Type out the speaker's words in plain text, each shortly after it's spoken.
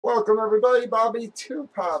Welcome everybody, Bobby Two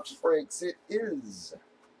Pops Breaks. It is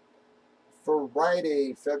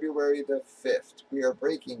Friday, February the 5th. We are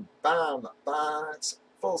breaking Bomb Box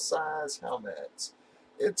full-size helmets.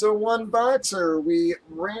 It's a one boxer. We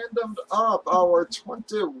randomed up our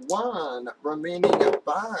 21 remaining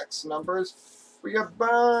box numbers. We got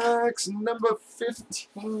box number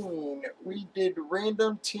 15. We did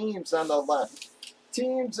random teams on the left.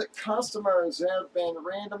 Teams that customers have been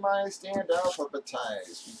randomized and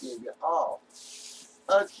alphabetized. We gave you all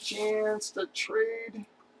a chance to trade.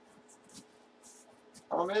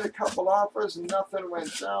 I made a couple offers, nothing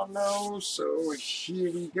went down though, so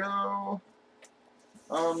here we go.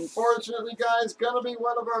 Unfortunately, guys, gonna be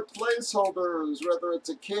one of our placeholders, whether it's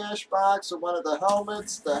a cash box or one of the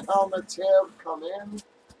helmets. The helmets have come in,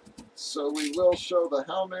 so we will show the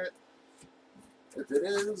helmet. If it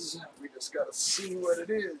is, we just gotta see what it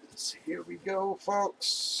is. Here we go,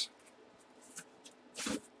 folks.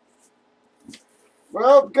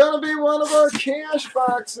 Well, gonna be one of our cash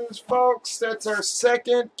boxes, folks. That's our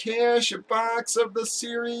second cash box of the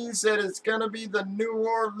series. That is gonna be the New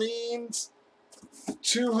Orleans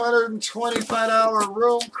 $225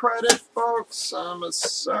 room credit, folks. I'm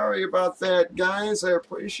sorry about that, guys. I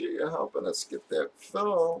appreciate you helping us get that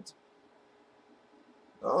filled.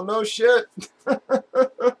 Oh, no shit.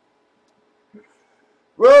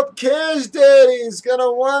 Well, Cash Daddy's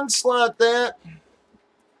gonna one slot that.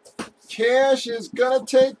 Cash is gonna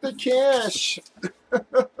take the cash.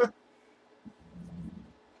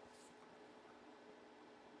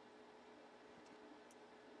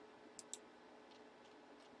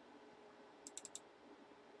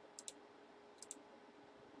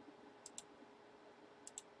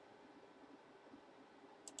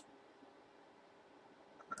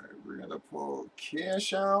 We're gonna pull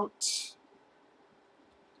cash out.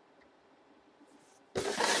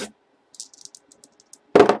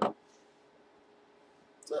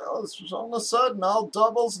 All of a sudden, all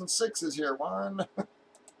doubles and sixes here. 1,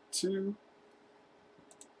 2,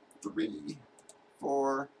 3,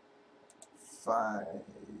 4, 5,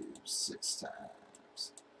 6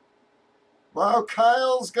 times. Well,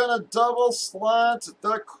 Kyle's gonna double slot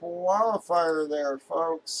the qualifier there,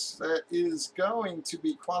 folks. That is going to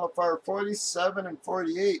be qualifier 47 and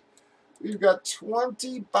 48. We've got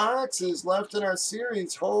 20 boxes left in our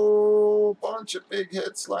series. Whole bunch of big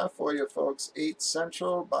hits left for you, folks. 8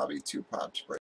 Central, Bobby Two Pops Break.